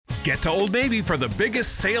Get to Old Navy for the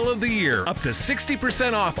biggest sale of the year. Up to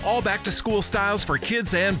 60% off all back-to-school styles for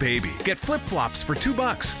kids and baby. Get flip-flops for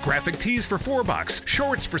 $2, graphic tees for $4,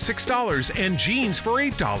 shorts for $6, and jeans for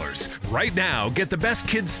 $8. Right now, get the best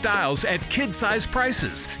kids' styles at kid-size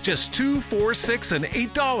prices. Just $2, $4, $6, and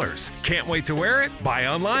 $8. Can't wait to wear it? Buy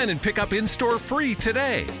online and pick up in-store free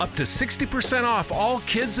today. Up to 60% off all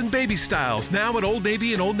kids and baby styles now at Old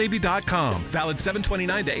Navy and OldNavy.com. Valid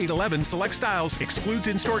 7/29 to 8/11. Select styles. Excludes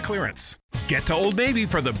in-store clearance. Get to Old Navy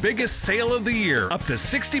for the biggest sale of the year. Up to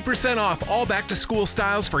 60% off all back-to-school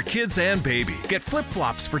styles for kids and baby. Get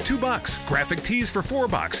flip-flops for $2, graphic tees for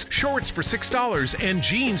 $4, shorts for $6, and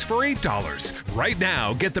jeans for $8. Right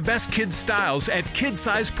now, get the best kids' styles at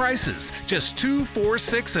kid-size prices. Just $2, $4,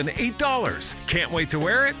 $6, and $8. Can't wait to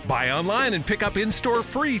wear it? Buy online and pick up in-store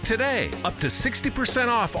free today. Up to 60%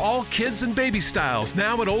 off all kids and baby styles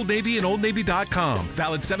now at Old Navy and OldNavy.com.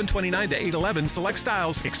 Valid 7/29 to 8/11. Select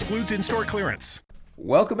styles. Excludes in-store clearance.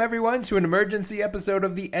 Welcome, everyone, to an emergency episode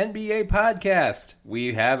of the NBA podcast.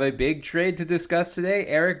 We have a big trade to discuss today.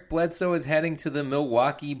 Eric Bledsoe is heading to the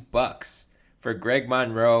Milwaukee Bucks for Greg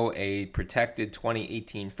Monroe, a protected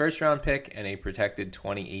 2018 first-round pick and a protected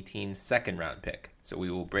 2018 second-round pick. So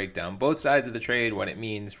we will break down both sides of the trade, what it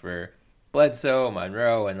means for Bledsoe,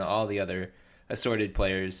 Monroe, and all the other assorted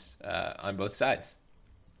players on both sides.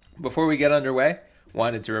 Before we get underway,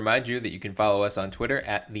 wanted to remind you that you can follow us on Twitter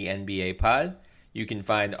at the NBA Pod. You can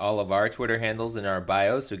find all of our Twitter handles in our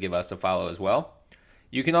bio, so give us a follow as well.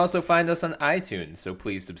 You can also find us on iTunes, so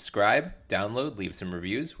please subscribe, download, leave some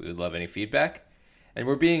reviews. We would love any feedback. And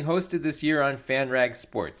we're being hosted this year on FanRag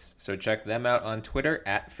Sports, so check them out on Twitter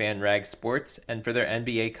at FanRag Sports and for their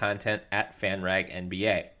NBA content at FanRag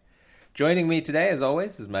NBA. Joining me today, as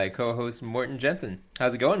always, is my co-host Morten Jensen.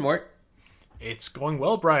 How's it going, Mort? It's going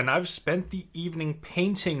well, Brian. I've spent the evening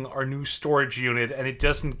painting our new storage unit, and it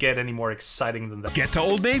doesn't get any more exciting than that. Get to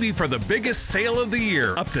Old Navy for the biggest sale of the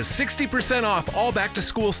year. Up to 60% off all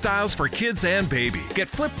back-to-school styles for kids and baby. Get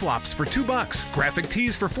flip-flops for $2, graphic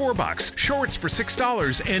tees for $4, shorts for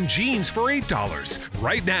 $6, and jeans for $8.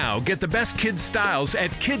 Right now, get the best kids' styles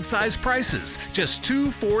at kid-size prices. Just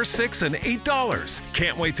 $2, $4, $6, and $8.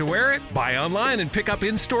 Can't wait to wear it? Buy online and pick up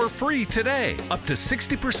in-store free today. Up to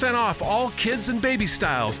 60% off all kids and baby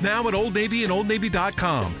styles now at Old Navy and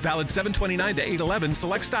OldNavy.com. Valid 7/29 to 8/11.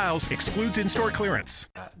 Select styles. Excludes in-store clearance.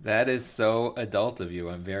 That is so adult of you.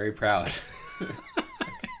 I'm very proud.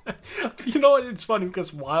 You know what? It's funny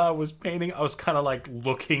because while I was painting, I was kind of like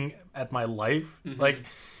looking at my life. Like,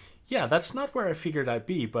 yeah, that's not where I figured I'd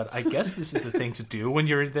be, but I guess this is the thing to do when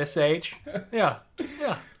you're this age. Yeah.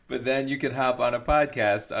 But then you can hop on a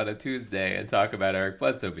podcast on a Tuesday and talk about Eric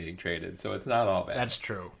Bledsoe being traded, so it's not all bad.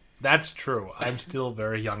 That's true. I'm still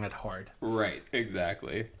very young at heart. Right,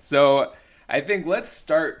 exactly. So I think let's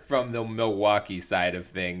start from the Milwaukee side of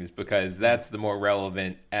things because that's the more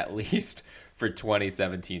relevant, at least for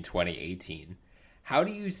 2017-2018. How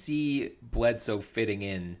do you see Bledsoe fitting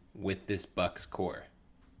in with this Bucks core?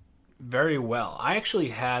 Very well. I actually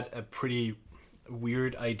had a pretty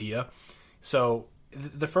weird idea. So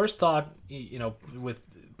the first thought,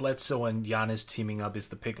 with Bledsoe and Giannis teaming up is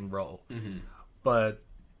the pick and roll. Mm-hmm. But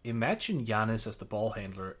imagine Giannis as the ball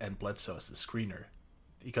handler and Bledsoe as the screener.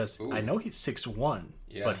 Because I know he's 6'1",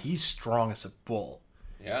 but he's strong as a bull.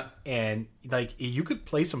 Yeah. And you could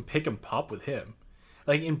play some pick and pop with him.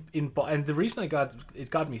 And the reason it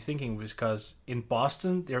got me thinking was because in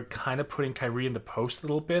Boston they're kind of putting Kyrie in the post a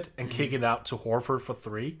little bit and kicking it out to Horford for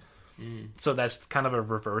three. So that's kind of a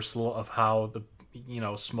reversal of how the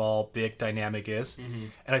small big dynamic is.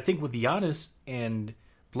 And I think with Giannis and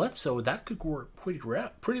Bledsoe, that could work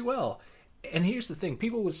pretty well. And here's the thing.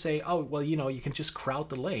 People would say, oh, well, you can just crowd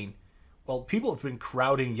the lane. Well, people have been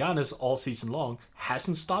crowding Giannis all season long.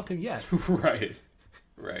 Hasn't stopped him yet. Right.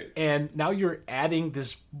 And now you're adding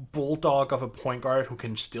this bulldog of a point guard who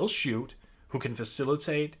can still shoot, who can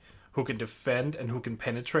facilitate, who can defend, and who can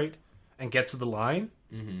penetrate and get to the line.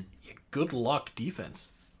 Yeah, good luck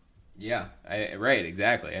defense. Yeah, right,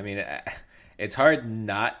 exactly. I mean, it's hard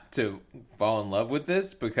not to fall in love with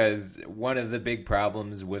this because one of the big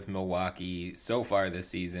problems with Milwaukee so far this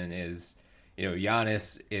season is,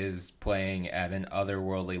 Giannis is playing at an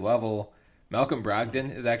otherworldly level. Malcolm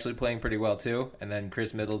Brogdon is actually playing pretty well too. And then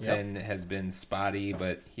Chris Middleton has been spotty,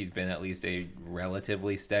 but he's been at least a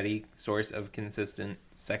relatively steady source of consistent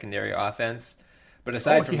secondary offense. But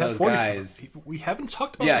aside from he had those 40 guys, we haven't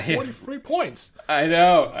talked about the 43 points. I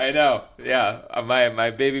know. Yeah,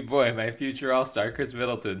 my baby boy, my future all-star Chris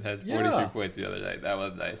Middleton had 43 points the other night. That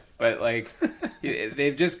was nice. But like,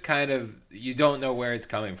 they've just kind of, you don't know where it's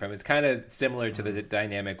coming from. It's kind of similar to the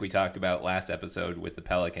dynamic we talked about last episode with the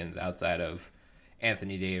Pelicans outside of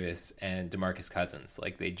Anthony Davis and DeMarcus Cousins.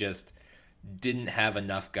 Like, they just didn't have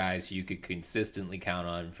enough guys who you could consistently count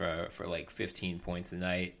on for like 15 points a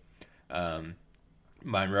night.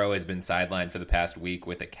 Monroe has been sidelined for the past week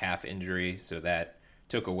with a calf injury, so that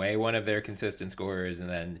took away one of their consistent scorers. And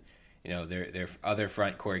then, their other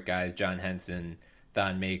front court guys, John Henson,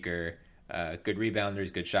 Thon Maker, good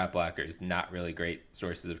rebounders, good shot blockers, not really great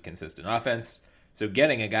sources of consistent offense. So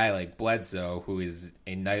getting a guy like Bledsoe, who is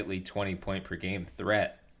a nightly 20-point per game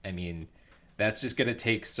threat, I mean, that's just going to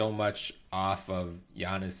take so much off of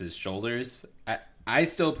Giannis's shoulders. I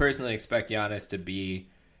still personally expect Giannis to be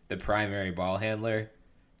the primary ball handler,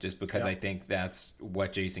 just because I think that's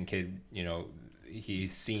what Jason Kidd,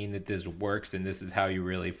 he's seen that this works and this is how you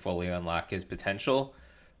really fully unlock his potential.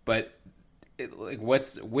 But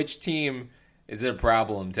which team is it a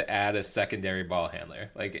problem to add a secondary ball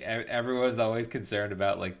handler? Like, everyone's always concerned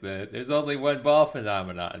about like there's only one ball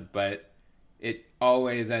phenomenon, but it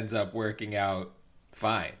always ends up working out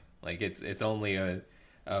fine. Like, it's only a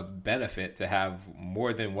benefit to have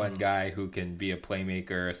more than one guy who can be a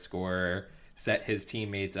playmaker, a scorer, set his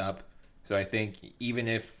teammates up. So I think even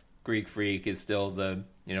if Greek Freak is still the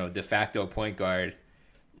de facto point guard,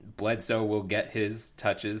 Bledsoe will get his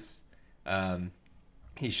touches.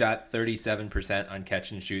 He shot 37% on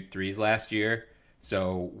catch and shoot threes last year.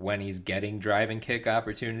 So when he's getting drive and kick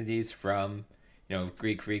opportunities from, if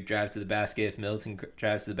Greek Freak drives to the basket, if Middleton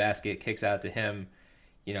drives to the basket, kicks out to him,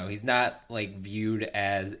 he's not like viewed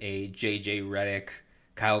as a JJ Redick,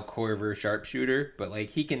 Kyle Korver sharpshooter, but like,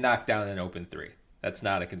 he can knock down an open three. That's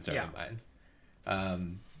not a concern of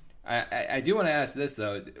mine. I do want to ask this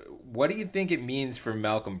though. What do you think it means for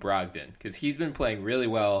Malcolm Brogdon? Because he's been playing really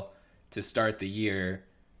well to start the year,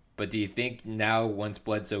 but do you think now once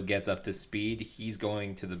Bledsoe gets up to speed, he's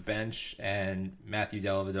going to the bench and Matthew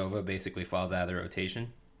Dellavedova basically falls out of the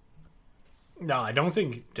rotation? No, I don't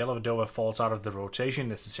think Dellavedova falls out of the rotation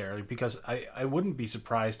necessarily, because I wouldn't be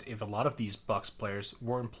surprised if a lot of these Bucks players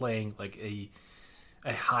weren't playing like a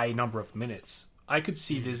high number of minutes. I could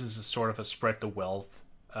see this as a sort of a spread the wealth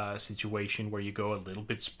situation where you go a little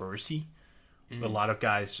bit Spursy. A lot of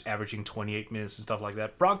guys averaging 28 minutes and stuff like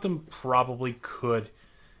that. Brogdon probably could,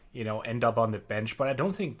 end up on the bench, but I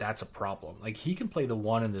don't think that's a problem. Like, he can play the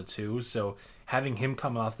 1 and the 2, so having him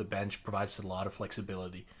come off the bench provides a lot of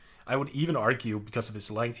flexibility. I would even argue, because of his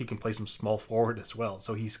length, he can play some small forward as well.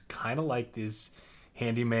 So he's kind of like this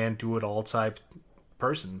handyman, do-it-all type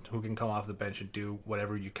person who can come off the bench and do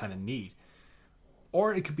whatever you kind of need.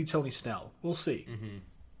 Or it could be Tony Snell. We'll see. Mm-hmm.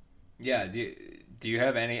 Yeah, do you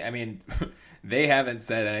have any... I mean, they haven't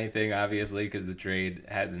said anything, obviously, because the trade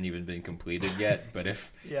hasn't even been completed yet. But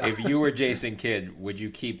if you were Jason Kidd, would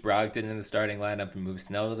you keep Brogdon in the starting lineup and move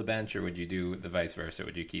Snell to the bench, or would you do the vice versa?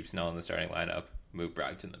 Would you keep Snell in the starting lineup, move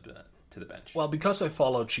Brogdon to the bench? Well, because I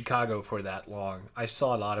followed Chicago for that long, I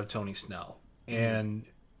saw a lot of Tony Snell. And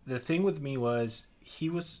the thing with me was he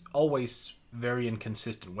was always very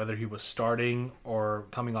inconsistent, whether he was starting or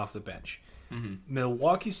coming off the bench.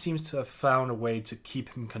 Milwaukee seems to have found a way to keep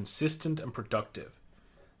him consistent and productive.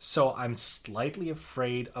 So I'm slightly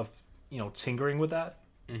afraid of, tinkering with that.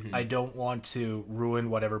 I don't want to ruin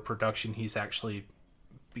whatever production he's actually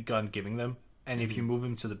begun giving them. And if you move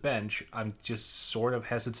him to the bench, I'm just sort of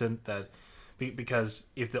hesitant that because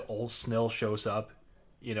if the old Snell shows up,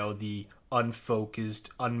 the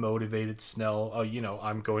unfocused, unmotivated Snell,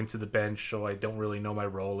 I'm going to the bench, so I don't really know my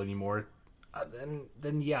role anymore.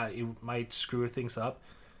 Then yeah, it might screw things up.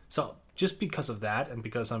 So just because of that, and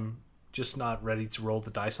because I'm just not ready to roll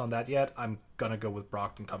the dice on that yet, I'm gonna go with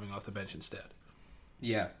Brogdon coming off the bench instead.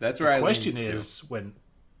 Yeah, that's where the question is when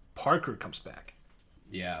Parker comes back.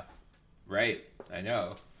 Yeah, right. I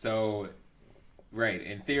know. So, right,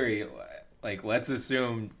 in theory, like, let's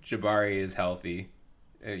assume Jabari is healthy,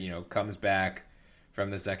 comes back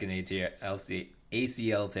from the second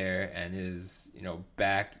ACL tear and is,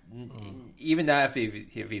 back, even not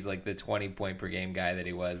if he's like the 20-point per game guy that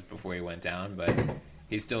he was before he went down, but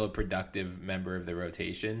he's still a productive member of the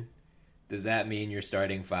rotation. Does that mean your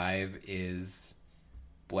starting 5 is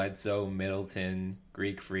Bledsoe, Middleton,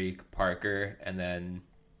 Greek Freak, Parker, and then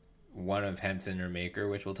one of Henson or Maker,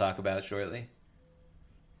 which we'll talk about shortly?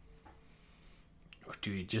 Or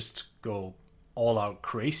do you just go all-out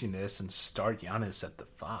craziness and start Giannis at the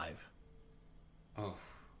 5? Oh,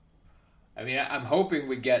 I mean, I'm hoping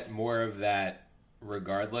we get more of that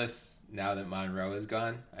regardless, now that Monroe is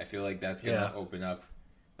gone. I feel like that's going to open up.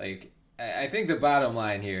 Like, I think the bottom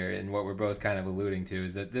line here, and what we're both kind of alluding to,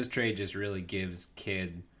 is that this trade just really gives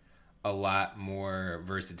Kidd a lot more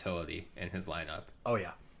versatility in his lineup. Oh,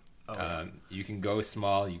 yeah. You can go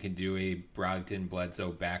small. You can do a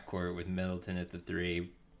Brogdon-Bledsoe backcourt with Middleton at the 3,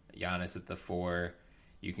 Giannis at the 4.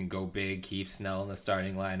 You can go big, keep Snell in the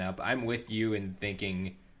starting lineup. I'm with you in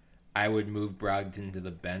thinking I would move Brogdon to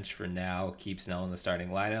the bench for now, keep Snell in the starting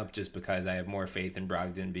lineup, just because I have more faith in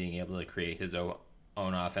Brogdon being able to create his own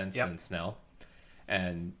offense than Snell.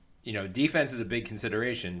 And, defense is a big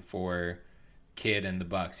consideration for Kidd and the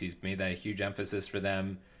Bucks. He's made that a huge emphasis for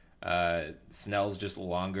them. Snell's just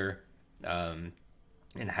longer, and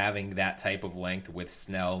having that type of length with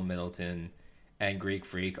Snell, Middleton, and Greek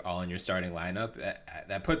Freak all in your starting lineup,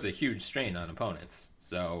 that puts a huge strain on opponents.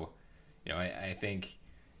 So, I think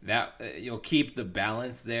that you'll keep the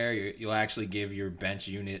balance there. You'll actually give your bench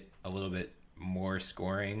unit a little bit more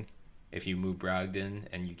scoring if you move Brogdon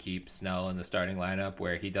and you keep Snell in the starting lineup,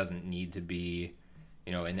 where he doesn't need to be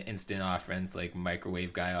an instant offense, like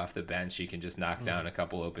microwave guy off the bench. He can just knock down a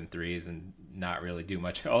couple open threes and not really do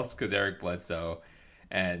much else, because Eric Bledsoe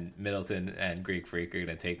and Middleton and Greek Freak are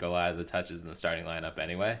going to take a lot of the touches in the starting lineup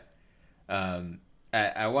anyway.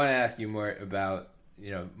 I want to ask you more about,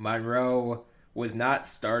 Monroe was not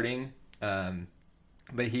starting,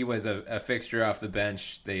 but he was a fixture off the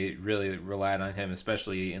bench. They really relied on him,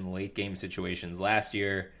 especially in late game situations last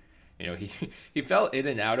year. He fell in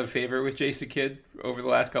and out of favor with Jason Kidd over the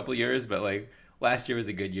last couple of years, but last year was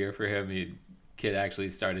a good year for him. Kidd actually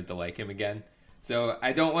started to like him again. So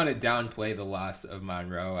I don't want to downplay the loss of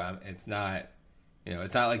Monroe. It's not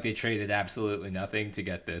like they traded absolutely nothing to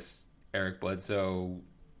get this Eric Bledsoe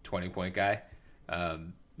 20-point guy.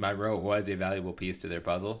 Monroe was a valuable piece to their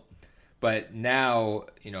puzzle. But now,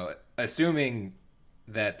 assuming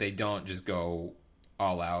that they don't just go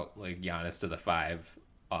all out like Giannis to the 5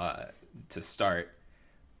 to start,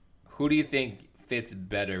 who do you think fits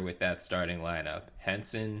better with that starting lineup,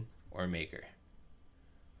 Henson or Maker?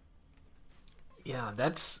 Yeah,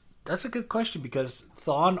 that's a good question, because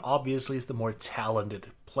Thon obviously is the more talented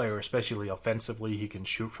player, especially offensively. He can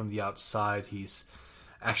shoot from the outside. He's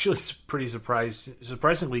actually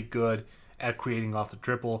surprisingly good at creating off the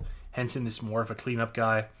dribble. Henson is more of a cleanup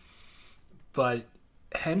guy. But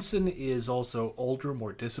Henson is also older,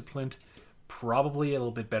 more disciplined, probably a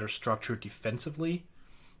little bit better structured defensively.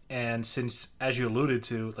 And since, as you alluded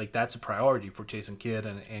to, that's a priority for Jason Kidd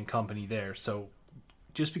and company there. So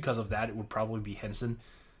just because of that, it would probably be Henson.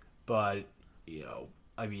 But,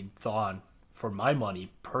 Thon, for my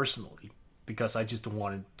money, personally, because I just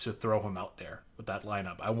wanted to throw him out there with that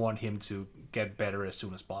lineup. I want him to get better as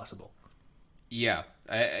soon as possible. Yeah.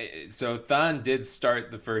 So Thon did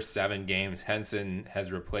start the first 7 games. Henson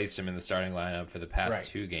has replaced him in the starting lineup for the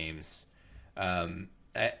past 2 games.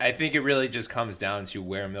 I think it really just comes down to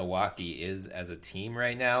where Milwaukee is as a team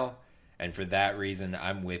right now. And for that reason,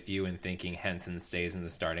 I'm with you in thinking Henson stays in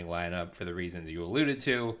the starting lineup for the reasons you alluded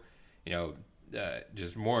to.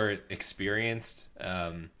 Just more experienced.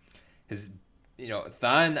 Thon,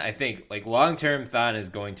 I think, long-term, Thon is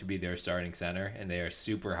going to be their starting center, and they are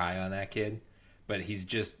super high on that kid. But he's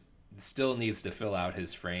just still needs to fill out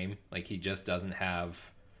his frame. He just doesn't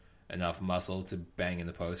have enough muscle to bang in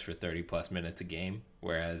the post for 30-plus minutes a game.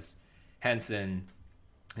 Whereas Henson,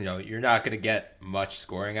 you're not going to get much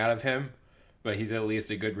scoring out of him, but he's at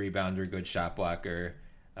least a good rebounder, good shot blocker.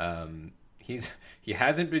 He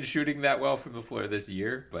hasn't been shooting that well from the floor this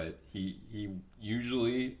year, but he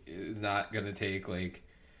usually is not going to take,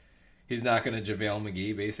 he's not going to JaVale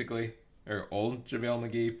McGee, basically. Or old JaVale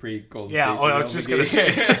McGee, pre-Golden State JaVale McGee. I was just going to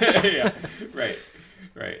say. Yeah, right.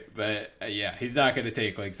 But, he's not going to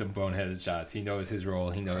take, some boneheaded shots. He knows his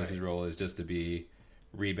role. He knows his role is just to be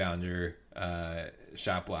rebounder,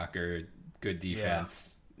 shot blocker, good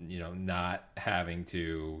defense, not having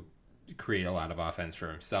to create a lot of offense for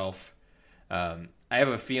himself. I have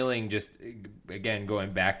a feeling, just, again,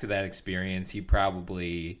 going back to that experience, he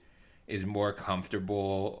probably is more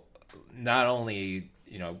comfortable not only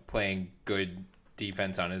playing good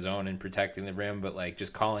defense on his own and protecting the rim, but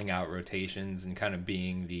just calling out rotations and kind of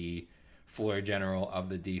being the floor general of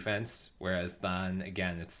the defense. Whereas Thon,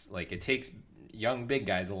 again, it's it takes young big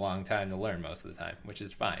guys a long time to learn most of the time, which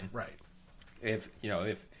is fine. Right. If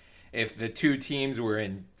the two teams were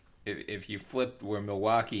in, if you flipped where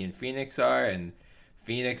Milwaukee and Phoenix are, and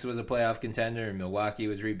Phoenix was a playoff contender and Milwaukee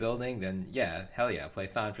was rebuilding, then hell yeah, play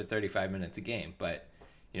Thon for 35 minutes a game. But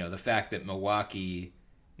the fact that Milwaukee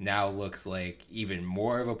now looks like even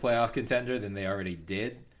more of a playoff contender than they already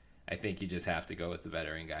did, I think you just have to go with the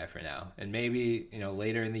veteran guy for now. And maybe,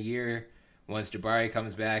 later in the year, once Jabari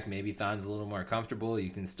comes back, maybe Thon's a little more comfortable. You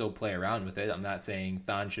can still play around with it. I'm not saying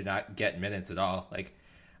Thon should not get minutes at all. Like,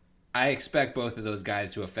 I expect both of those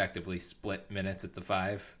guys to effectively split minutes at the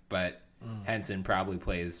 5, but Henson probably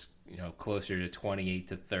plays, closer to 28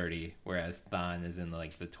 to 30, whereas Thon is in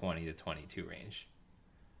like the 20 to 22 range.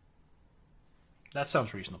 That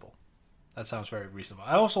sounds reasonable. That sounds very reasonable.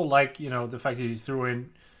 I also like, the fact that you threw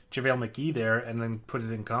in JaVale McGee there and then put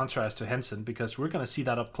it in contrast to Henson, because we're going to see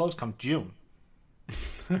that up close come June.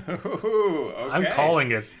 Ooh, okay. I'm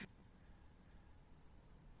calling it.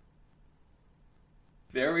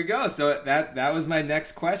 There we go. So that was my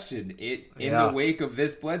next question. In the wake of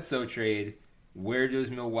this Bledsoe trade, where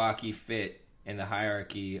does Milwaukee fit in the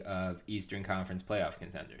hierarchy of Eastern Conference playoff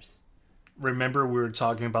contenders? Remember we were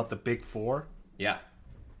talking about the Big Four? Yeah.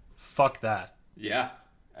 Fuck that. Yeah,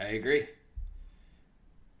 I agree.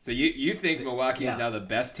 So you think Milwaukee is now the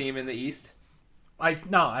best team in the East?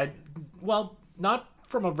 Well, not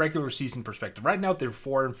from a regular season perspective. Right now they're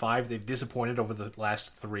 4-5. They've disappointed over the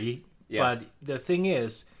last 3. Yeah. But the thing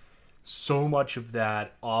is, so much of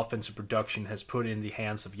that offensive production has put in the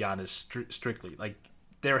hands of Giannis strictly. Like,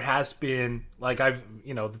 there has been,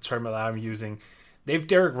 the term that I'm using, they've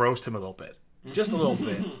Derrick Rosed him a little bit. Just a little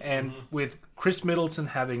bit. And with Chris Middleton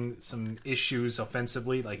having some issues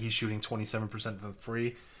offensively, like he's shooting 27% from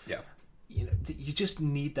free, you just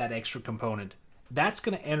need that extra component. That's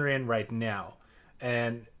going to enter in right now.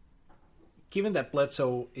 And given that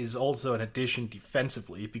Bledsoe is also an addition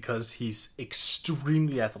defensively because he's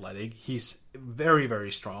extremely athletic, he's very,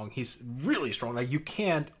 very strong. He's really strong. Like, you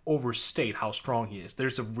can't overstate how strong he is.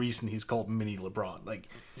 There's a reason he's called Mini LeBron. Like,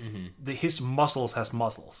 his muscles has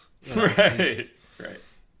muscles. Right.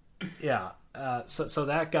 Yeah. So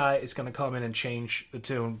that guy is going to come in and change the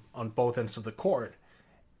tune on both ends of the court.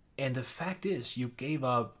 And the fact is, you gave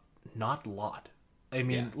up not a lot. I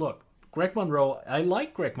mean, look, Greg Monroe, I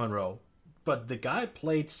like Greg Monroe, but the guy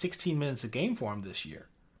played 16 minutes a game for him this year.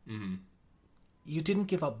 Mm-hmm. You didn't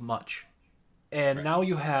give up much. And now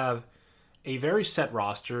you have a very set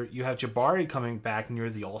roster. You have Jabari coming back near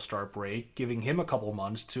the All-Star break, giving him a couple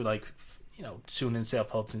months to, tune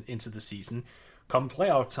himself out into the season. Come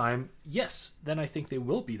playoff time, yes, then I think they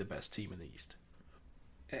will be the best team in the East.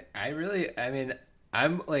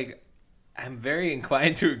 I'm very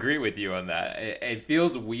inclined to agree with you on that. It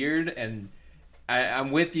feels weird, and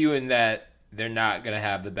I'm with you in that they're not going to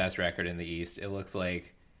have the best record in the East. It looks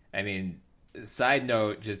like, side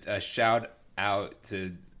note, just a shout out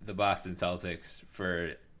to the Boston Celtics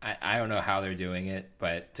for, I don't know how they're doing it,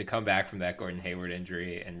 but to come back from that Gordon Hayward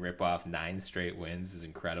injury and rip off 9 straight wins is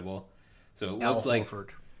incredible. So it looks like,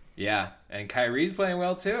 and Kyrie's playing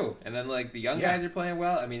well too. And then the young guys are playing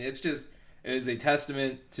well. It is a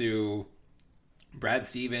testament to Brad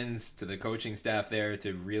Stevens, to the coaching staff there,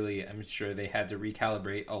 to really, I'm sure they had to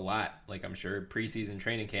recalibrate a lot. I'm sure preseason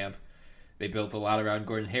training camp, they built a lot around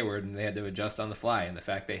Gordon Hayward and they had to adjust on the fly. And the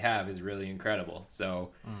fact they have is really incredible.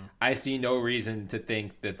 So I see no reason to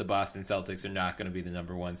think that the Boston Celtics are not going to be the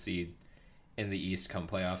number 1 seed in the East come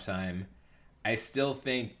playoff time. I still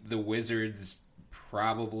think the Wizards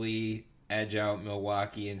probably edge out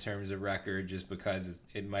Milwaukee in terms of record, just because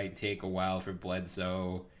it might take a while for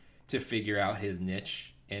Bledsoe to figure out his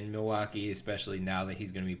niche in Milwaukee, especially now that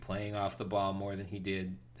he's going to be playing off the ball more than he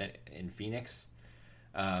did in Phoenix.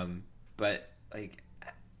 But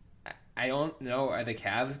I don't know, are the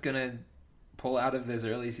Cavs going to pull out of this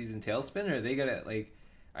early season tailspin, or are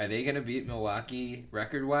they going to beat Milwaukee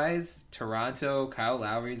record wise? Toronto, Kyle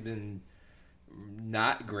Lowry's been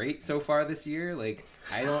not great so far this year.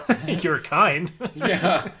 I don't. You're kind.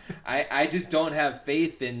 Yeah, I just don't have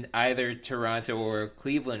faith in either Toronto or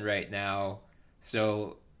Cleveland right now.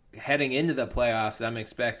 So heading into the playoffs,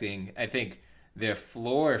 I think the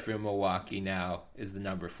floor for Milwaukee now is the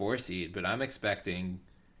number 4 seed, but I'm expecting,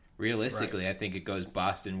 realistically, I think it goes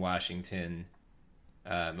Boston, Washington,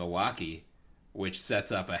 Milwaukee, which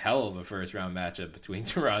sets up a hell of a first round matchup between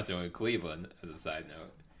Toronto and Cleveland, as a side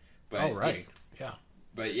note. But, yeah.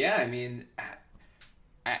 But yeah,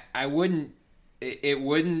 I wouldn't. It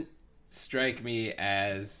wouldn't strike me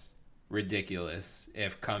as ridiculous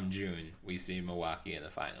if come June we see Milwaukee in the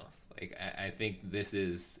finals. I think this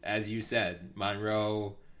is, as you said,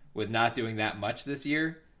 Monroe was not doing that much this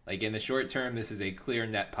year. In the short term, this is a clear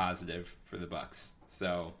net positive for the Bucks.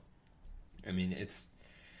 So,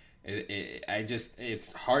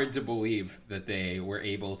 it's hard to believe that they were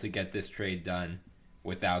able to get this trade done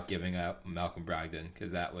without giving up Malcolm Brogdon,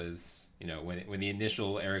 because that was, when the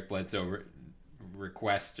initial Eric Bledsoe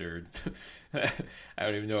request or I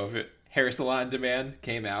don't even know if hair salon demand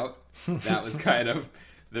came out. That was kind of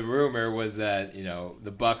the rumor, was that,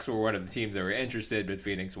 the Bucks were one of the teams that were interested, but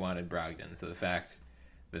Phoenix wanted Brogdon. So the fact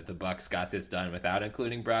that the Bucks got this done without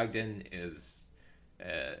including Brogdon is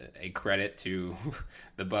a credit to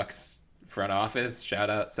the Bucks front office. Shout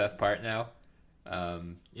out Seth Partnow.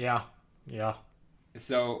 Yeah.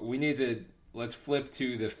 So let's flip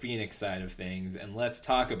to the Phoenix side of things, and let's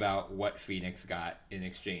talk about what Phoenix got in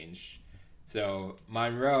exchange. So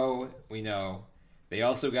Monroe, we know, they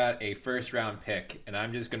also got a first-round pick, and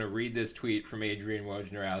I'm just going to read this tweet from Adrian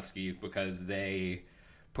Wojnarowski because they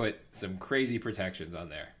put some crazy protections on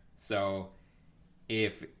there. So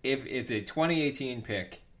if it's a 2018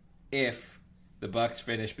 pick, if the Bucks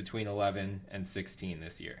finish between 11 and 16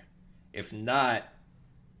 this year. If not,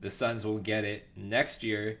 the Suns will get it next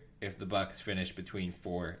year if the Bucks finish between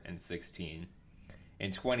 4 and 16.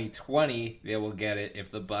 In 2020, they will get it if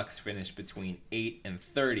the Bucks finish between 8 and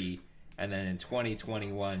 30. And then in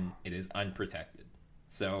 2021, it is unprotected.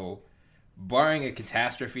 So, barring a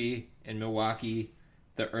catastrophe in Milwaukee,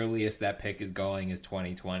 the earliest that pick is going is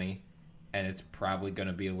 2020. And it's probably going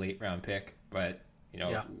to be a late round pick. But,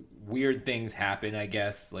 weird things happen, I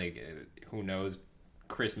guess. Like, who knows?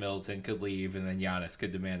 Chris Middleton could leave, and then Giannis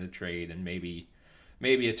could demand a trade, and maybe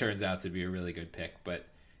it turns out to be a really good pick. But,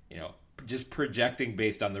 just projecting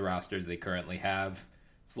based on the rosters they currently have,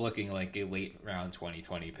 it's looking like a late round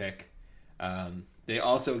 2020 pick. They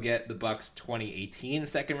also get the Bucks 2018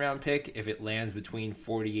 second round pick if it lands between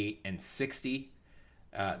 48 and 60.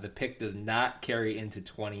 The pick does not carry into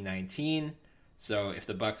 2019. So if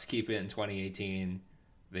the Bucks keep it in 2018,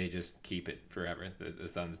 they just keep it forever. The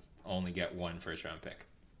Suns only get one first round pick.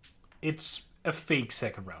 It's a fake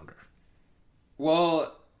second rounder.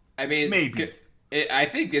 Well, I mean, maybe. I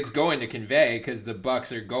think it's going to convey, because the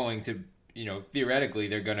Bucks are going to, theoretically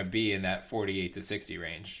they're going to be in that 48 to 60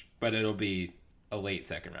 range, but it'll be a late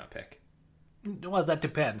second round pick. Well, that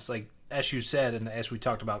depends. Like, as you said, and as we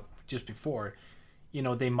talked about just before,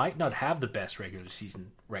 they might not have the best regular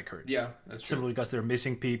season record. Yeah, that's true. Simply because they're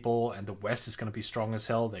missing people, and the West is going to be strong as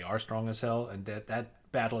hell. They are strong as hell, and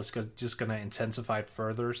that battle is just going to intensify it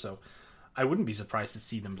further. So I wouldn't be surprised to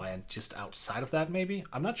see them land just outside of that, maybe.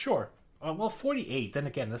 I'm not sure. Well, 48, then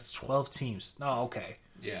again, that's 12 teams. No, okay.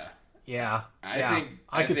 Yeah. I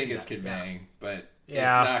think it's conveying, but it's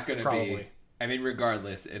not going to be. I mean,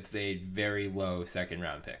 regardless, it's a very low second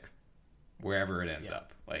round pick, wherever it ends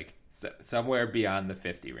up. Like, somewhere beyond the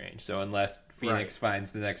 50 range. So unless Phoenix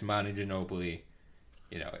finds the next Manu Ginobili,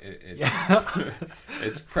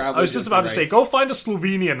 it's probably. I was just about to say, go find a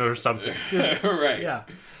Slovenian or something. Right. Yeah.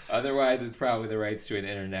 Otherwise, it's probably the rights to an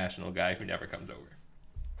international guy who never comes over.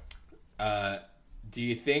 Do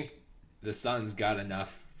you think the Suns got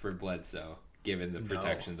enough for Bledsoe, given the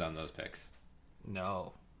protections on those picks?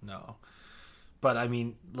 No. But, I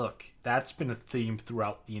mean, look, that's been a theme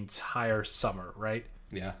throughout the entire summer, right?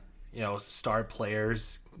 Yeah. Star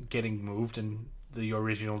players getting moved and the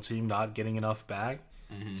original team not getting enough back.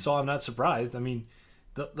 Mm-hmm. So I'm not surprised. I mean,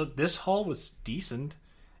 this haul was decent.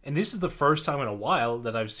 And this is the first time in a while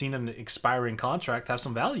that I've seen an expiring contract have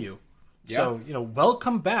some value. Yeah. So,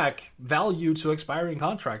 welcome back value to expiring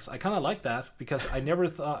contracts. I kind of like that, because I never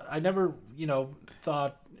thought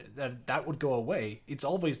that would go away. It's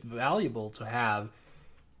always valuable to have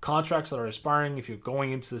contracts that are expiring if you're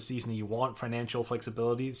going into the season and you want financial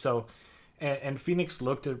flexibility. So, and Phoenix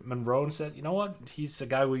looked at Monroe and said, you know what? He's a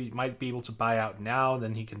guy we might be able to buy out now,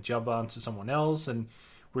 then he can jump on to someone else, and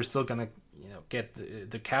we're still going to, get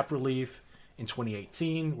the cap relief in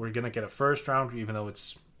 2018. We're going to get a first round, even though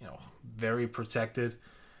it's, very protected,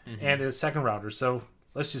 and a second rounder. So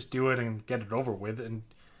let's just do it and get it over with. And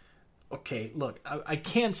okay, look, I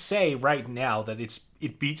can't say right now that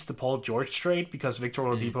it beats the Paul George trade, because Victor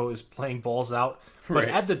Oladipo is playing balls out. But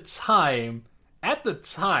at the time,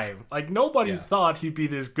 like, nobody thought he'd be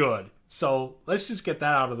this good. So let's just get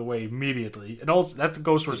that out of the way immediately. And also that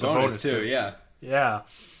goes for Sabonis too. Yeah.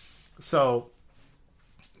 So,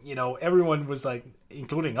 everyone was like,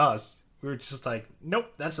 including us, we were just like,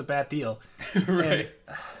 nope, that's a bad deal. Right.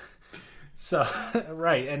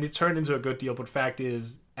 And it turned into a good deal. But fact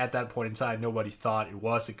is, at that point in time, nobody thought it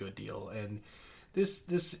was a good deal. And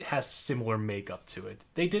this has similar makeup to it.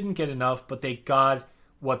 They didn't get enough, but they got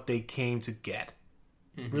what they came to get.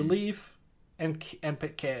 Mm-hmm. Relief and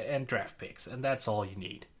draft picks. And that's all you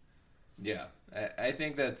need. Yeah. I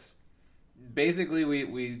think that's basically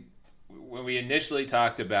when we initially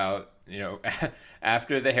talked about,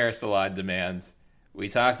 after the hair salon demands, we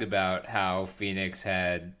talked about how Phoenix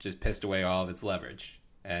had just pissed away all of its leverage.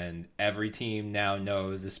 And every team now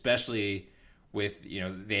knows, especially with,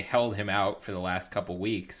 they held him out for the last couple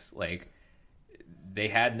weeks. Like, they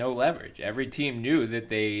had no leverage. Every team knew that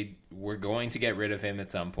they were going to get rid of him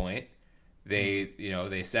at some point.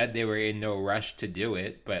 They said they were in no rush to do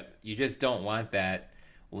it, but you just don't want that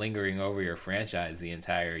lingering over your franchise the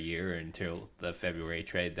entire year until the February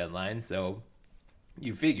trade deadline. So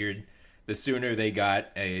you figured the sooner they got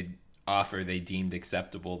a offer they deemed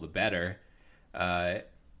acceptable, the better.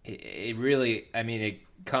 It really, it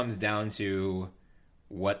comes down to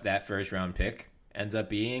what that first round pick ends up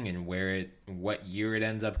being and what year it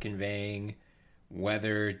ends up conveying,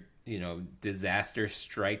 whether, disaster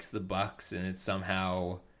strikes the Bucks and it's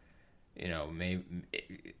somehow, maybe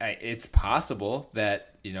it's possible that,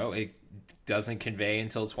 it doesn't convey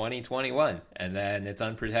until 2021 and then it's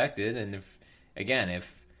unprotected. And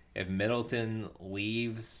if Middleton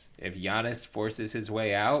leaves, if Giannis forces his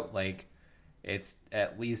way out, like, it's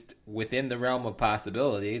at least within the realm of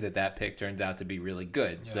possibility that pick turns out to be really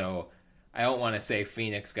good. Yeah. So I don't want to say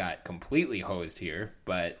Phoenix got completely hosed here,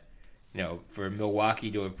 but, for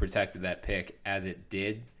Milwaukee to have protected that pick as it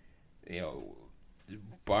did,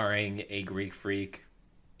 barring a Greek Freak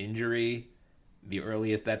injury, the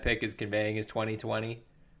earliest that pick is conveying is 2020.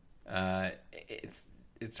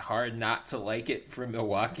 It's hard not to like it from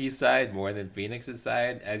Milwaukee's side more than Phoenix's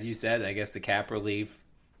side. As you said, I guess the cap relief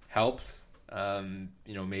helps.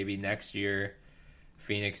 Maybe next year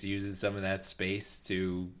Phoenix uses some of that space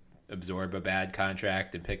to absorb a bad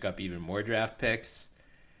contract and pick up even more draft picks.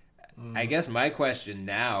 I guess my question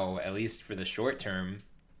now, at least for the short term,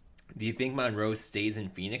 do you think Monroe stays in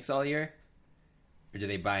Phoenix all year? Or do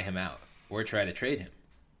they buy him out? Or try to trade him?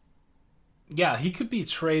 Yeah, he could be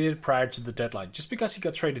traded prior to the deadline. Just because he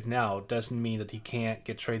got traded now doesn't mean that he can't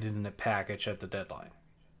get traded in a package at the deadline.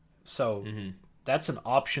 So that's an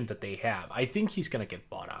option that they have. I think he's going to get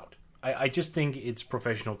bought out. I just think it's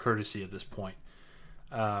professional courtesy at this point.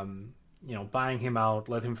 Buying him out,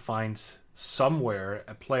 let him find somewhere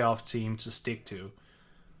a playoff team to stick to.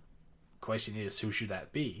 Question is, who should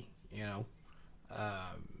that be?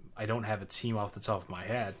 I don't have a team off the top of my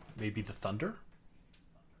head. Maybe the Thunder?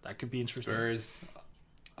 That could be interesting. Spurs.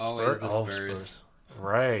 Always the Spurs.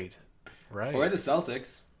 Right. Or the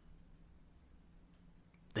Celtics.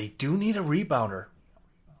 They do need a rebounder.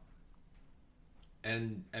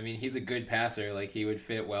 And, he's a good passer. Like, he would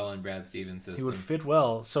fit well in Brad Stevens' system. He would fit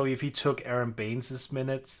well. So if he took Aaron Baines'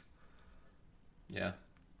 minutes... Yeah.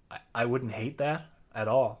 I wouldn't hate that at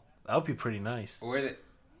all. That would be pretty nice. Or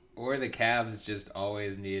the Cavs just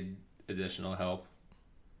always need additional help.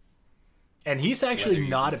 And he's actually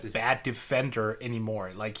not a bad defender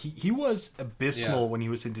anymore. Like, he was abysmal when he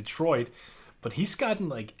was in Detroit, but he's gotten,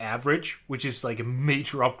 like, average, which is, like, a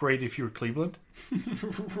major upgrade if you're Cleveland.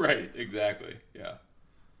 Right, exactly, yeah.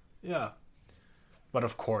 Yeah. But,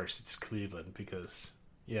 of course, it's Cleveland because,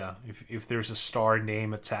 if there's a star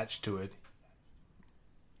name attached to it,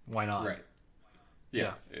 why not? Right.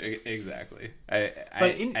 Yeah. Exactly.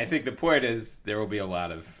 I think the point is there will be a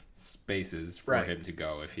lot of spaces for him to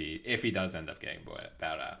go if he does end up getting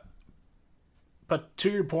bought out. But to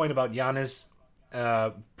your point about Giannis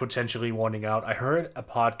potentially wanting out, I heard a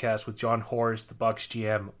podcast with John Horst, the Bucks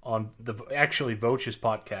GM, on Voch's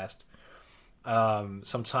podcast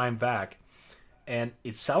some time back, and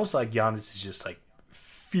it sounds like Giannis is just like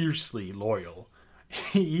fiercely loyal.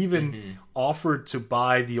 He even offered to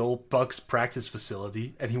buy the old Bucks practice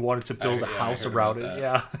facility, and he wanted to build a house around it.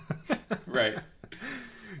 Yeah, right.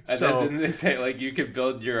 And then didn't they say, like, you could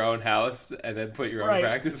build your own house and then put your own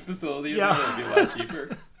practice facility in there? It'd be a lot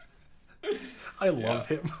cheaper. I love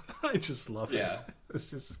him. I just love him.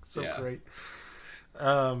 It's just so great.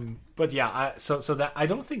 But yeah, so that I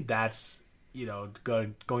don't think that's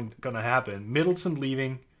going to happen. Middleton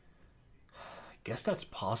leaving, I guess that's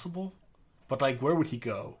possible. But, like, where would he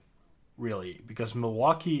go, really? Because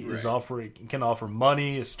Milwaukee can offer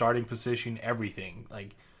money, a starting position, everything.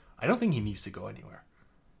 Like, I don't think he needs to go anywhere.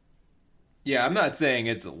 Yeah, I'm not saying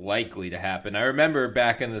it's likely to happen. I remember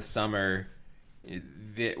back in the summer,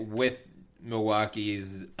 with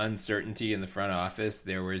Milwaukee's uncertainty in the front office,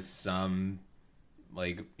 there was some,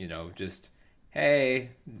 just, hey,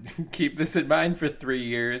 keep this in mind for 3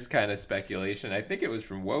 years kind of speculation. I think it was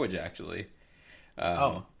from Woj, actually.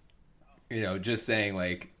 Just saying,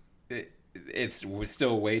 like, it was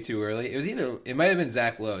still way too early. It might have been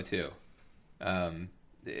Zach Lowe, too.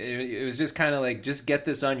 It was just kind of like, just get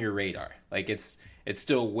this on your radar. Like, it's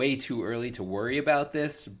still way too early to worry about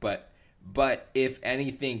this, but if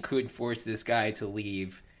anything could force this guy to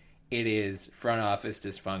leave, it is front office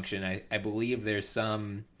dysfunction. I believe there's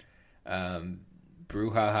some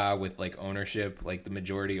brouhaha with, like, ownership. Like, the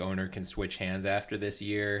majority owner can switch hands after this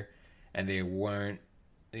year. and they weren't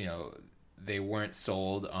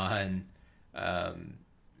sold on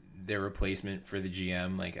their replacement for the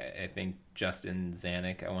GM. Like I think Justin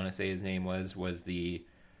Zanuck, I want to say his name was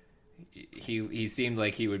he seemed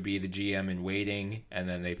like he would be the GM in waiting, and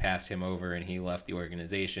then they passed him over and he left the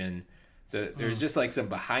organization. So there's just like some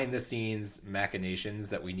behind the scenes machinations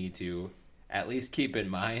that we need to at least keep in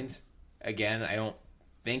mind. Again, I don't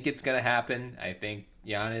think it's going to happen. I think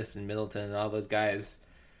Giannis and Middleton and all those guys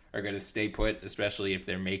are going to stay put, especially if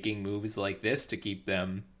they're making moves like this to keep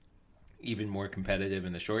them even more competitive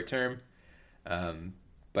in the short term.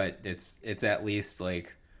 But it's at least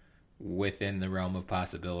like within the realm of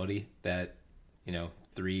possibility that,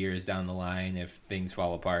 3 years down the line, if things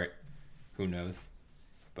fall apart, who knows?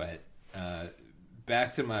 But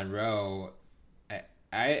back to Monroe,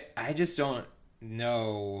 I just don't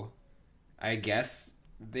know. I guess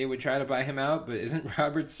they would try to buy him out, but isn't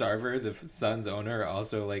Robert Sarver, the Suns owner,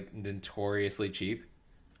 also like notoriously cheap?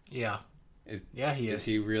 Yeah. He is. Is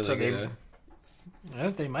he really so gonna?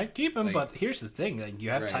 They might keep him, but here's the thing: like, you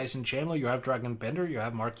have Tyson Chandler, you have Dragan Bender, you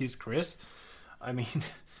have Marquise Chris. I mean,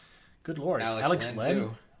 good lord, Alex Len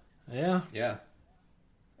too. Yeah.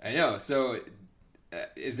 I know. So,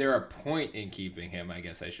 is there a point in keeping him? I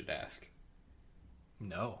guess I should ask.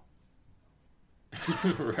 No.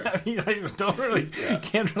 Right. I mean, I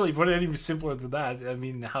can't really put it any simpler than that. I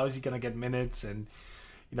mean, how is he going to get minutes, and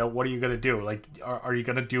what are you going to do? Like, are you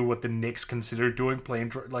going to do what the Knicks considered doing,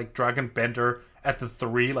 playing like Dragan Bender at the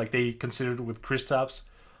 3, like they considered with Kristaps,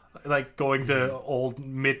 like going the old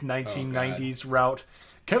mid 1990s route?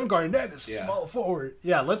 Kevin Garnett is a small forward.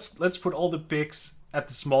 Yeah, let's put all the bigs at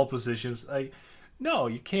the small positions. Like, no,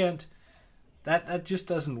 you can't. That just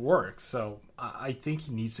doesn't work. So I think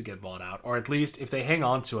he needs to get bought out, or at least if they hang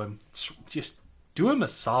on to him, just do him a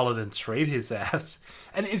solid and trade his ass.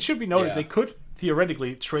 And it should be noted they could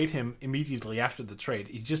theoretically trade him immediately after the trade.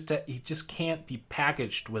 He just can't be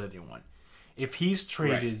packaged with anyone. If he's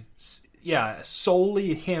traded,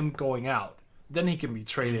 solely him going out, then he can be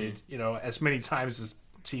traded, as many times as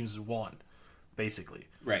teams want, basically.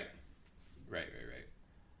 Right.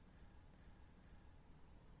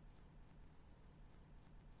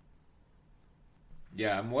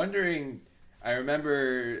 Yeah, I'm wondering. I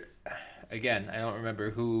remember, again, I don't remember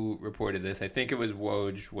who reported this. I think it was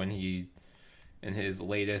Woj when he, in his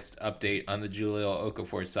latest update on the Jahlil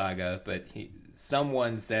Okafor saga, but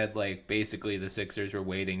someone said, like, basically the Sixers were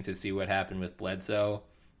waiting to see what happened with Bledsoe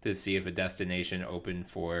to see if a destination opened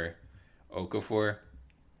for Okafor.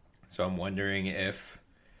 So I'm wondering if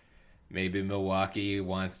maybe Milwaukee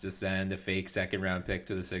wants to send a fake second-round pick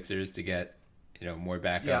to the Sixers to get, more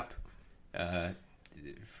backup.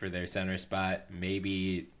 For their center spot.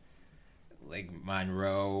 Maybe like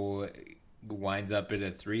Monroe winds up in a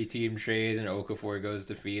 3-team trade and Okafor goes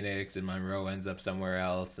to Phoenix and Monroe ends up somewhere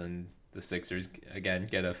else and the Sixers again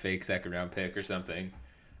get a fake second round pick or something. I'm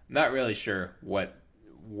not really sure what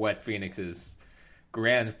Phoenix's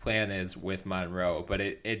grand plan is with Monroe, but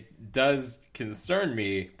it does concern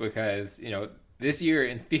me because, this year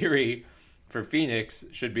in theory for Phoenix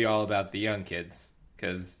should be all about the young kids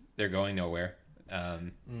because they're going nowhere.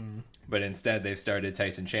 But instead they've started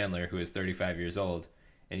Tyson Chandler, who is 35 years old,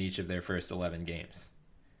 in each of their first 11 games.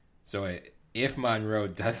 So if Monroe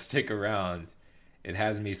does stick around, it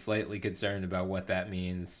has me slightly concerned about what that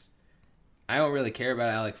means. I don't really care about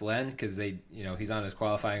Alex Len because he's on his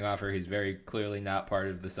qualifying offer. He's very clearly not part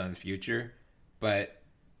of the Suns' future. But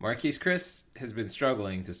Marquise Chris has been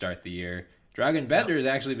struggling to start the year. Dragan Bender has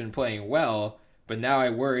actually been playing well, but now I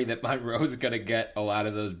worry that Monroe's going to get a lot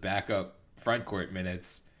of those backup front court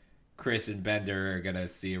minutes. Chris and Bender are going to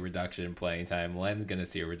see a reduction in playing time. Len's going to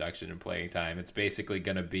see a reduction in playing time. It's basically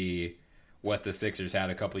going to be what the Sixers had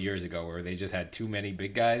a couple years ago, where they just had too many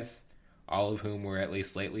big guys, all of whom were at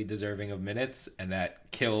least slightly deserving of minutes, and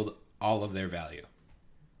that killed all of their value.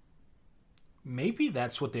 Maybe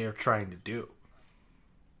that's what they're trying to do.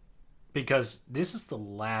 Because this is the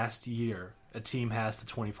last year a team has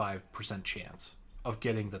the 25% chance of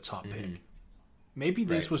getting the top pick. Maybe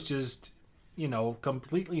this was just,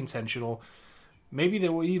 completely intentional. Maybe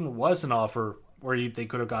there even was an offer where they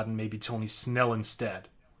could have gotten maybe Tony Snell instead.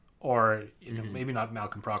 Or, maybe not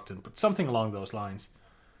Malcolm Brogdon, but something along those lines.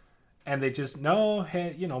 And they just,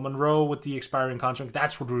 Monroe with the expiring contract,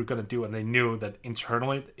 that's what we were going to do. And they knew that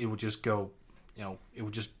internally it would just go, it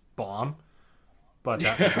would just bomb. But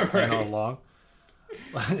that was the plan all along.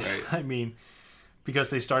 I mean,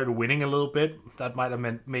 because they started winning a little bit, that might have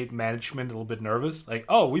made management a little bit nervous. Like,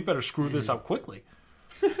 oh, we better screw this up quickly.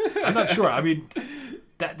 I'm not sure. I mean,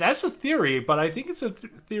 That's a theory, but I think it's a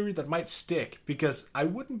theory that might stick because I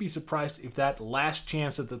wouldn't be surprised if that last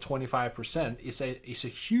chance at the 25% is a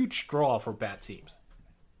huge draw for bad teams.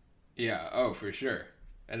 Yeah, oh, for sure.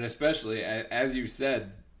 And especially, as you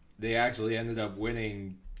said, they actually ended up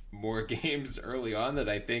winning more games early on than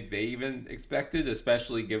I think they even expected,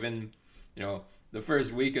 especially given, the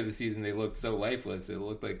first week of the season they looked so lifeless. It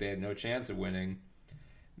looked like they had no chance of winning.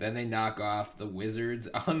 Then they knock off the Wizards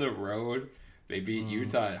on the road. They beat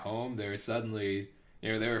Utah at home. They were suddenly,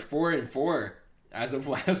 they were 4-4 as of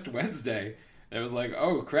last Wednesday. And it was like,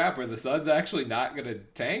 oh crap, are the Suns actually not going to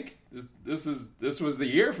tank? This was the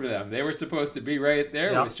year for them. They were supposed to be right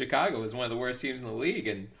there with Chicago as one of the worst teams in the league,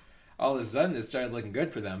 and all of a sudden it started looking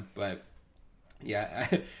good for them. But yeah,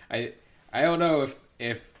 I don't know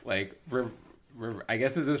if like I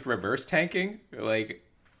guess is this reverse tanking, or like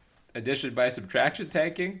addition by subtraction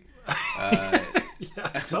tanking?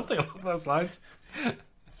 Yeah, something along those lines.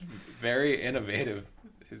 It's very innovative.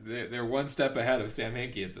 They're one step ahead of Sam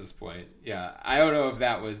Hinkie at this point. Yeah, I don't know if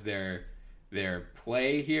that was their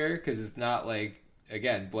play here, because it's not like,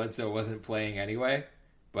 again, Bledsoe wasn't playing anyway,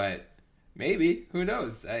 but maybe, who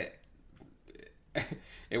knows?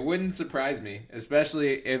 It wouldn't surprise me,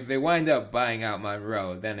 especially if they wind up buying out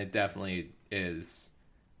Monroe. Then it definitely is,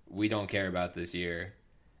 we don't care about this year.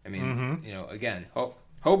 I mean, again,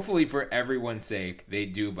 hopefully for everyone's sake, they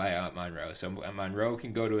do buy out Monroe. So Monroe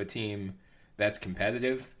can go to a team that's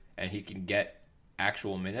competitive and he can get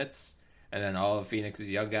actual minutes. And then all of Phoenix's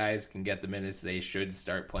young guys can get the minutes they should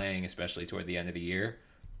start playing, especially toward the end of the year.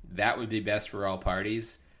 That would be best for all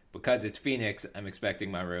parties. Because it's Phoenix, I'm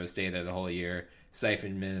expecting Monroe to stay there the whole year,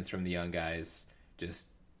 siphon minutes from the young guys, just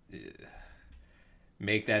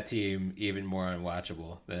make that team even more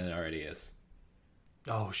unwatchable than it already is.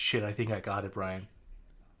 Oh, shit, I think I got it, Brian.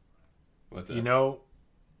 What's up?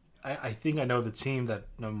 I think I know the team that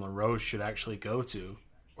Monroe should actually go to,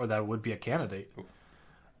 or that would be a candidate,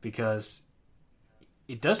 because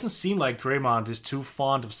it doesn't seem like Draymond is too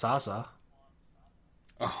fond of Sasa.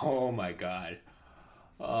 Oh my god!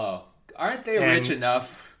 Oh, aren't they rich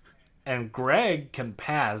enough? And Greg can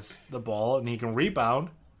pass the ball, and he can rebound.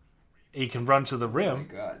 He can run to the rim. Oh my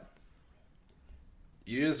god!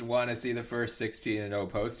 You just want to see the first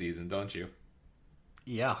 16-0 postseason, don't you?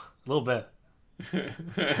 Yeah, a little bit.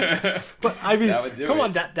 But I mean, come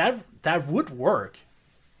on, that would work.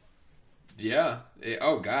 Yeah.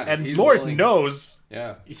 Oh god. And Lord knows,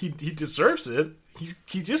 yeah, he deserves it.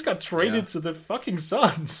 He just got traded to the fucking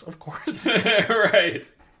Suns, of course. Right.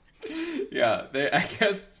 Yeah. I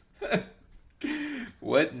guess.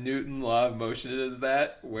 What Newton law of motion is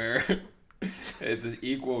that? Where it's an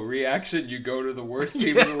equal reaction. You go to the worst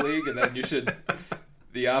team in the league, and then you should.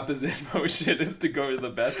 The opposite motion is to go to the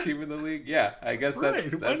best team in the league. Yeah, I guess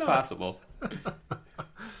that's possible.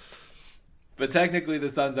 But technically, the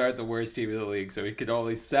Suns aren't the worst team in the league, so he could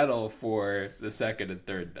only settle for the second and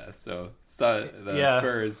third best. So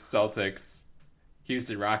Spurs, Celtics,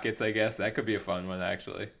 Houston Rockets, I guess that could be a fun one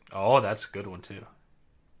actually. Oh, that's a good one too.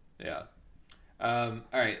 Yeah. All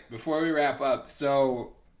right. Before we wrap up,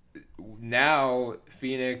 so now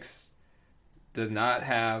Phoenix does not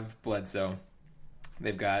have Bledsoe.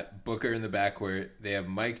 They've got Booker in the backcourt. They have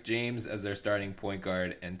Mike James as their starting point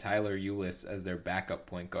guard and Tyler Ulis as their backup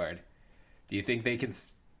point guard. Do you think they can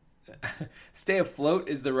stay afloat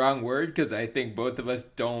is the wrong word, because I think both of us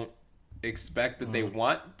don't expect that they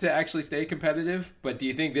want to actually stay competitive. But do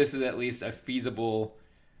you think this is at least a feasible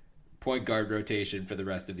point guard rotation for the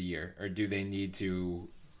rest of the year? Or do they need to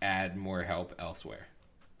add more help elsewhere?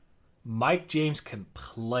 Mike James can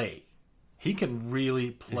play. He can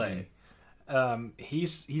really play. Mm-hmm.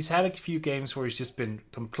 He's had a few games where he's just been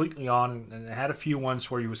completely on, and had a few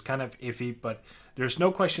ones where he was kind of iffy, but there's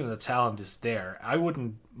no question the talent is there. I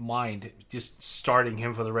wouldn't mind just starting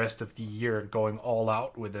him for the rest of the year and going all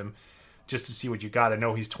out with him just to see what you got. I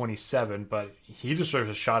know he's 27, but he deserves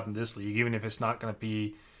a shot in this league, even if it's not going to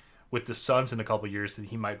be with the Suns in a couple of years, that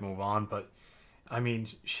he might move on. But I mean,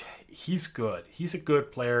 he's good. He's a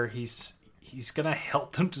good player. He's going to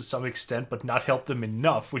help them to some extent, but not help them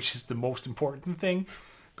enough, which is the most important thing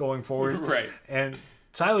going forward. Right. And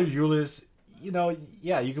Tyler Ulis, you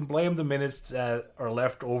can blame the minutes that are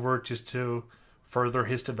left over just to further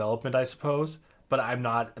his development, I suppose. But I'm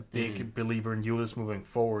not a big believer in Ulis moving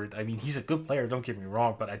forward. I mean, he's a good player, don't get me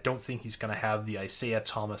wrong, but I don't think he's going to have the Isaiah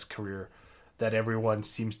Thomas career that everyone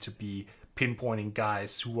seems to be pinpointing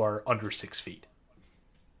guys who are under 6 feet.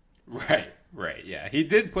 Right, yeah. He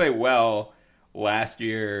did play well last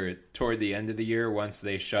year toward the end of the year once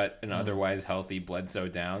they shut an otherwise healthy Bledsoe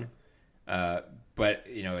down. But,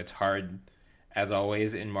 it's hard as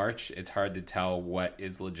always in March, it's hard to tell what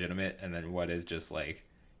is legitimate and then what is just like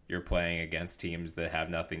you're playing against teams that have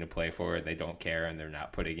nothing to play for, they don't care, and they're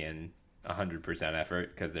not putting in 100%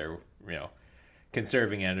 effort because they're,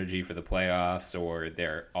 conserving energy for the playoffs, or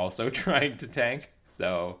they're also trying to tank.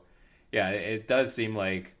 So, yeah, it does seem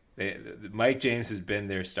like Mike James has been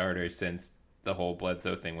their starter since the whole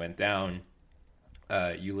Bledsoe thing went down.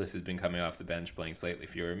 Ulis has been coming off the bench playing slightly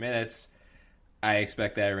fewer minutes. I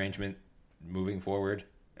expect that arrangement moving forward.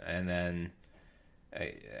 And then,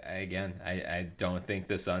 I don't think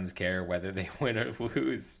the Suns care whether they win or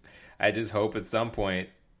lose. I just hope at some point,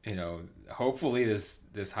 hopefully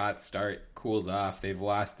this hot start cools off. They've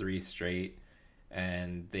lost 3 straight,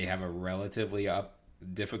 and they have a relatively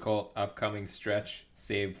difficult upcoming stretch,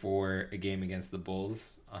 save for a game against the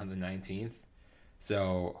Bulls on the 19th.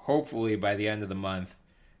 So hopefully by the end of the month,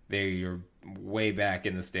 they're way back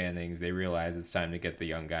in the standings. They realize it's time to get the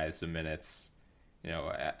young guys some minutes.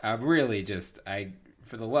 I really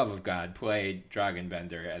for the love of God, play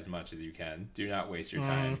Dragan as much as you can. Do not waste your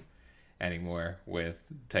time anymore with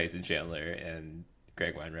Tyson Chandler and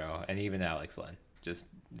Greg Monroe and even Alex Len. Just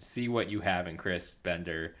see what you have in Chris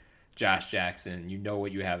Bender, Josh Jackson. You know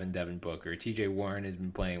what you have in Devin Booker. TJ Warren has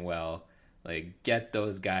been playing well. Like, get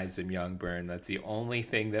those guys some young burn. That's the only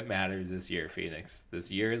thing that matters this year, Phoenix.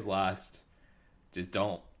 This year is lost. Just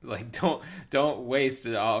don't waste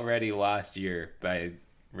an already lost year by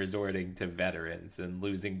resorting to veterans and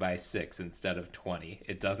losing by 6 instead of 20.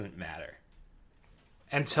 It doesn't matter.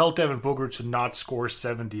 And tell Devin Booker to not score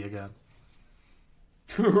 70 again.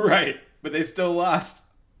 Right, but they still lost.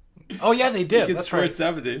 Oh yeah, they did. He That's score right.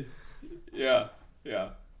 70. Yeah.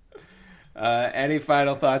 Any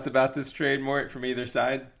final thoughts about this trade, Mort, from either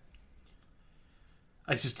side?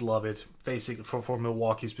 I just love it, basically for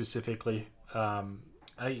Milwaukee specifically.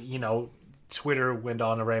 Twitter went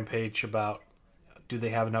on a rampage about do they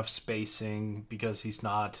have enough spacing because he's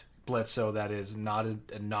not Bledsoe, that is not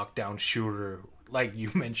a knockdown shooter like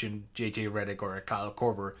you mentioned, JJ Redick or Kyle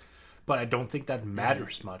Korver. But I don't think that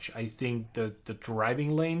matters much. I think the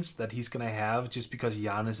driving lanes that he's going to have, just because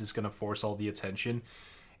Giannis is going to force all the attention,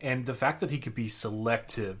 and the fact that he could be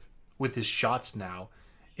selective with his shots now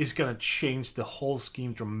is going to change the whole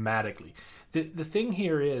scheme dramatically. The thing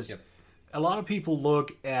here is, a lot of people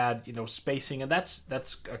look at spacing, and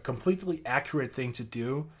that's a completely accurate thing to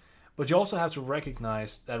do. But you also have to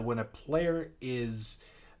recognize that when a player is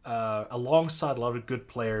alongside a lot of good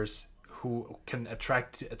players who can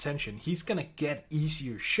attract attention, he's going to get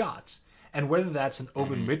easier shots. And whether that's an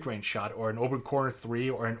open mid-range shot or an open corner 3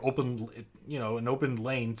 or an open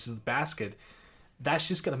lane to the basket, that's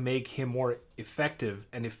just going to make him more effective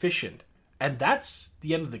and efficient. And that's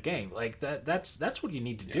the end of the game. Like that's what you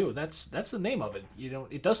need to do. That's the name of it.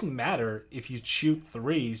 It doesn't matter if you shoot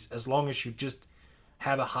threes as long as you just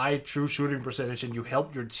have a high true shooting percentage and you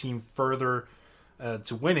help your team further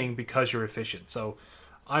to winning because you're efficient. So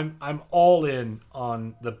I'm all in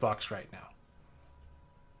on the Bucks right now.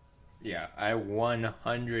 Yeah, I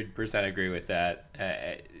 100% agree with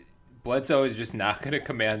that. Bledsoe is just not going to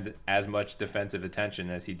command as much defensive attention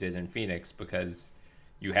as he did in Phoenix because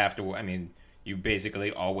you have to, you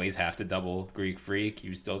basically always have to double Greek Freak.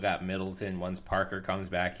 You still got Middleton. Once Parker comes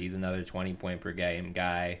back, he's another 20-point per game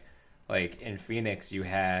guy. Like, in Phoenix, you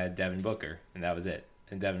had Devin Booker, and that was it.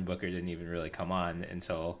 And Devin Booker didn't even really come on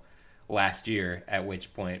until last year, at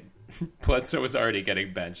which point Bledsoe was already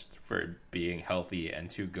getting benched for being healthy and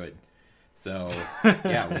too good. So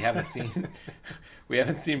yeah, we haven't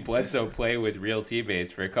seen Bledsoe play with real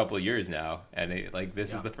teammates for a couple of years now, and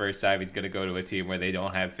this is the first time he's going to go to a team where they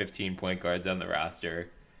don't have 15 point guards on the roster.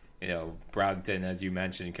 Brogdon, as you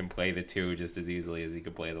mentioned, can play the 2 just as easily as he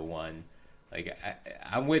could play the 1.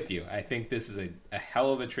 I'm with you. I think this is a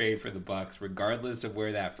hell of a trade for the Bucks, regardless of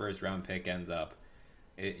where that first round pick ends up.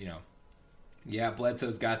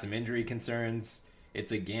 Bledsoe's got some injury concerns.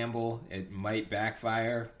 It's a gamble. It might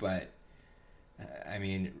backfire, but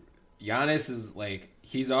Giannis is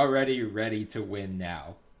he's already ready to win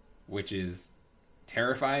now, which is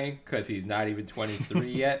terrifying because he's not even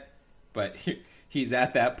 23 yet, but he's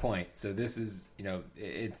at that point. So this is,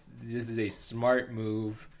 this is a smart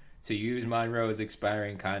move to use Monroe's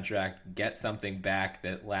expiring contract, get something back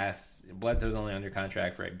that lasts. Bledsoe's only under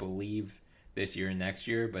contract for, I believe, this year and next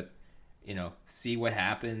year, but see what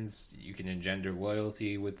happens. You can engender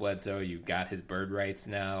loyalty with Bledsoe. You've got his bird rights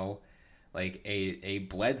now. A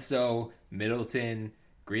Bledsoe, Middleton,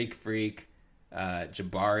 Greek Freak,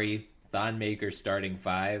 Jabari, Thonmaker starting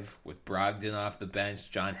 5 with Brogdon off the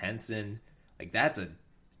bench, John Henson. That's a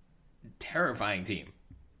terrifying team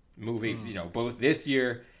moving, both this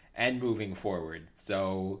year and moving forward.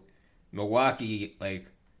 So Milwaukee, like,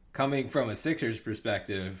 coming from a Sixers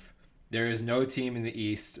perspective, there is no team in the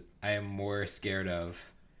East I am more scared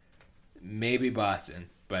of. Maybe Boston,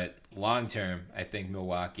 but long term, I think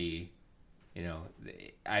Milwaukee,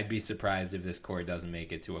 I'd be surprised if this core doesn't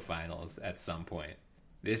make it to a finals at some point.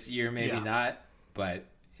 This year, maybe not, but,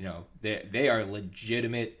 they are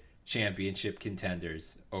legitimate championship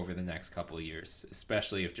contenders over the next couple of years,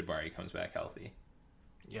 especially if Jabari comes back healthy.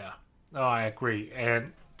 Yeah, no, I agree.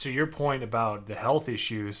 And to your point about the health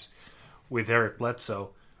issues with Eric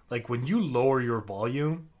Bledsoe, like when you lower your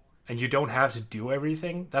volume and you don't have to do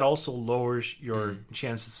everything, that also lowers your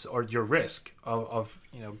chances or your risk of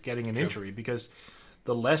getting an injury, because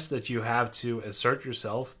the less that you have to assert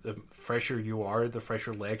yourself, the fresher you are, the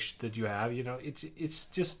fresher legs that you have, it's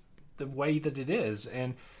just the way that it is.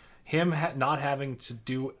 And him not having to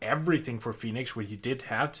do everything for Phoenix, where you did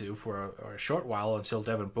have to for a short while until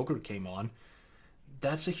Devin Booker came on,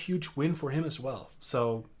 that's a huge win for him as well.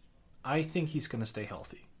 So I think he's going to stay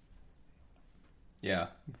healthy. Yeah,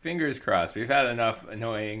 fingers crossed. We've had enough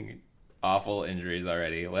annoying, awful injuries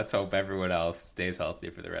already. Let's hope everyone else stays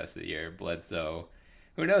healthy for the rest of the year. Bledsoe,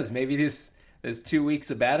 who knows? Maybe this 2-week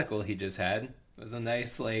sabbatical he just had was a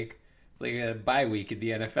nice, like a bye week in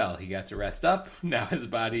the NFL. He got to rest up. Now his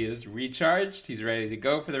body is recharged. He's ready to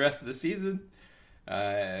go for the rest of the season.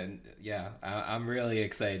 I'm really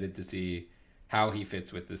excited to see how he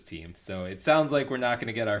fits with this team. So it sounds like we're not going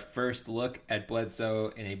to get our first look at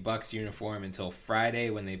Bledsoe in a Bucks uniform until Friday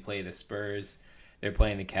when they play the Spurs. They're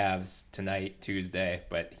playing the Cavs tonight, Tuesday,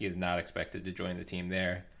 but he is not expected to join the team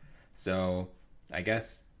there. So I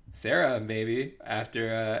guess Sarah, maybe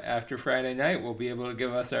after Friday night, will be able to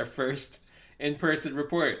give us our first in-person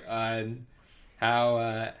report on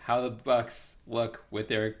how the Bucks look with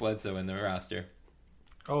Eric Bledsoe in the roster.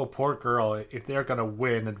 Oh, poor girl. If they're going to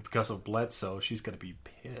win because of Bledsoe, she's going to be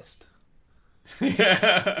pissed.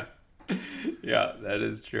 Yeah, that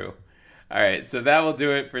is true. All right, so that will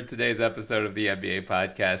do it for today's episode of the NBA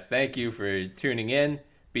Podcast. Thank you for tuning in.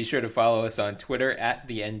 Be sure to follow us on Twitter at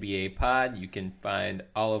the NBA Pod. You can find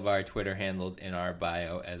all of our Twitter handles in our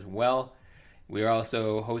bio as well. We are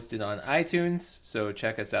also hosted on iTunes, so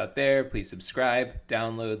check us out there. Please subscribe,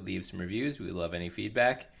 download, leave some reviews. We love any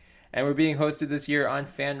feedback. And we're being hosted this year on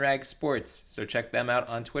FanRag Sports, so check them out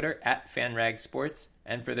on Twitter at FanRag Sports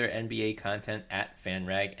and for their NBA content at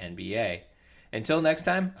FanRag NBA. Until next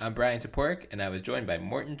time, I'm Brian Toporek, and I was joined by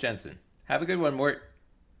Morten Jensen. Have a good one, Mort.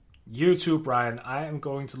 You too, Brian. I am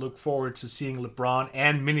going to look forward to seeing LeBron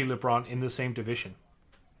and mini LeBron in the same division.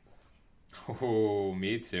 Oh,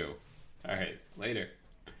 me too. All right, later.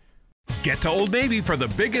 Get to Old Navy for the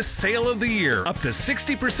biggest sale of the year. Up to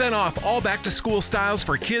 60% off all back-to-school styles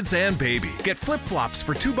for kids and baby. Get flip-flops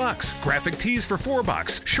for $2, graphic tees for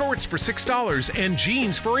 $4, shorts for $6, and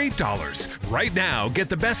jeans for $8. Right now, get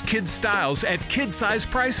the best kids' styles at kid-size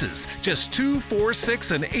prices. Just $2, $4,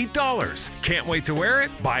 $6, and $8. Can't wait to wear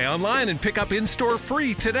it? Buy online and pick up in-store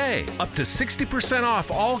free today. Up to 60%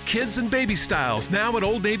 off all kids and baby styles now at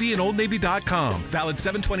Old Navy and OldNavy.com. Valid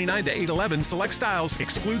 7/29 to 8/11. Select styles.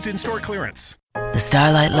 Excludes in-store clearance. The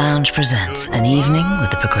Starlight Lounge presents An Evening with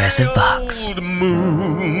the Progressive Box. Old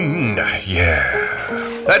moon,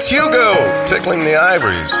 yeah. That's Hugo, tickling the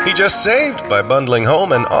ivories. He just saved by bundling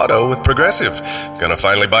home and auto with Progressive. Gonna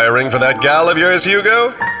finally buy a ring for that gal of yours,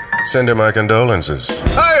 Hugo? Send her my condolences.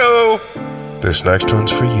 Hi-oh! This next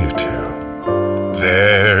one's for you, too.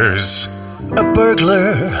 There's a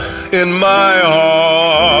burglar in my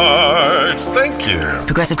heart. Thank you.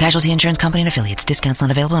 Progressive Casualty Insurance Company and Affiliates. Discounts not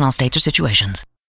available in all states or situations.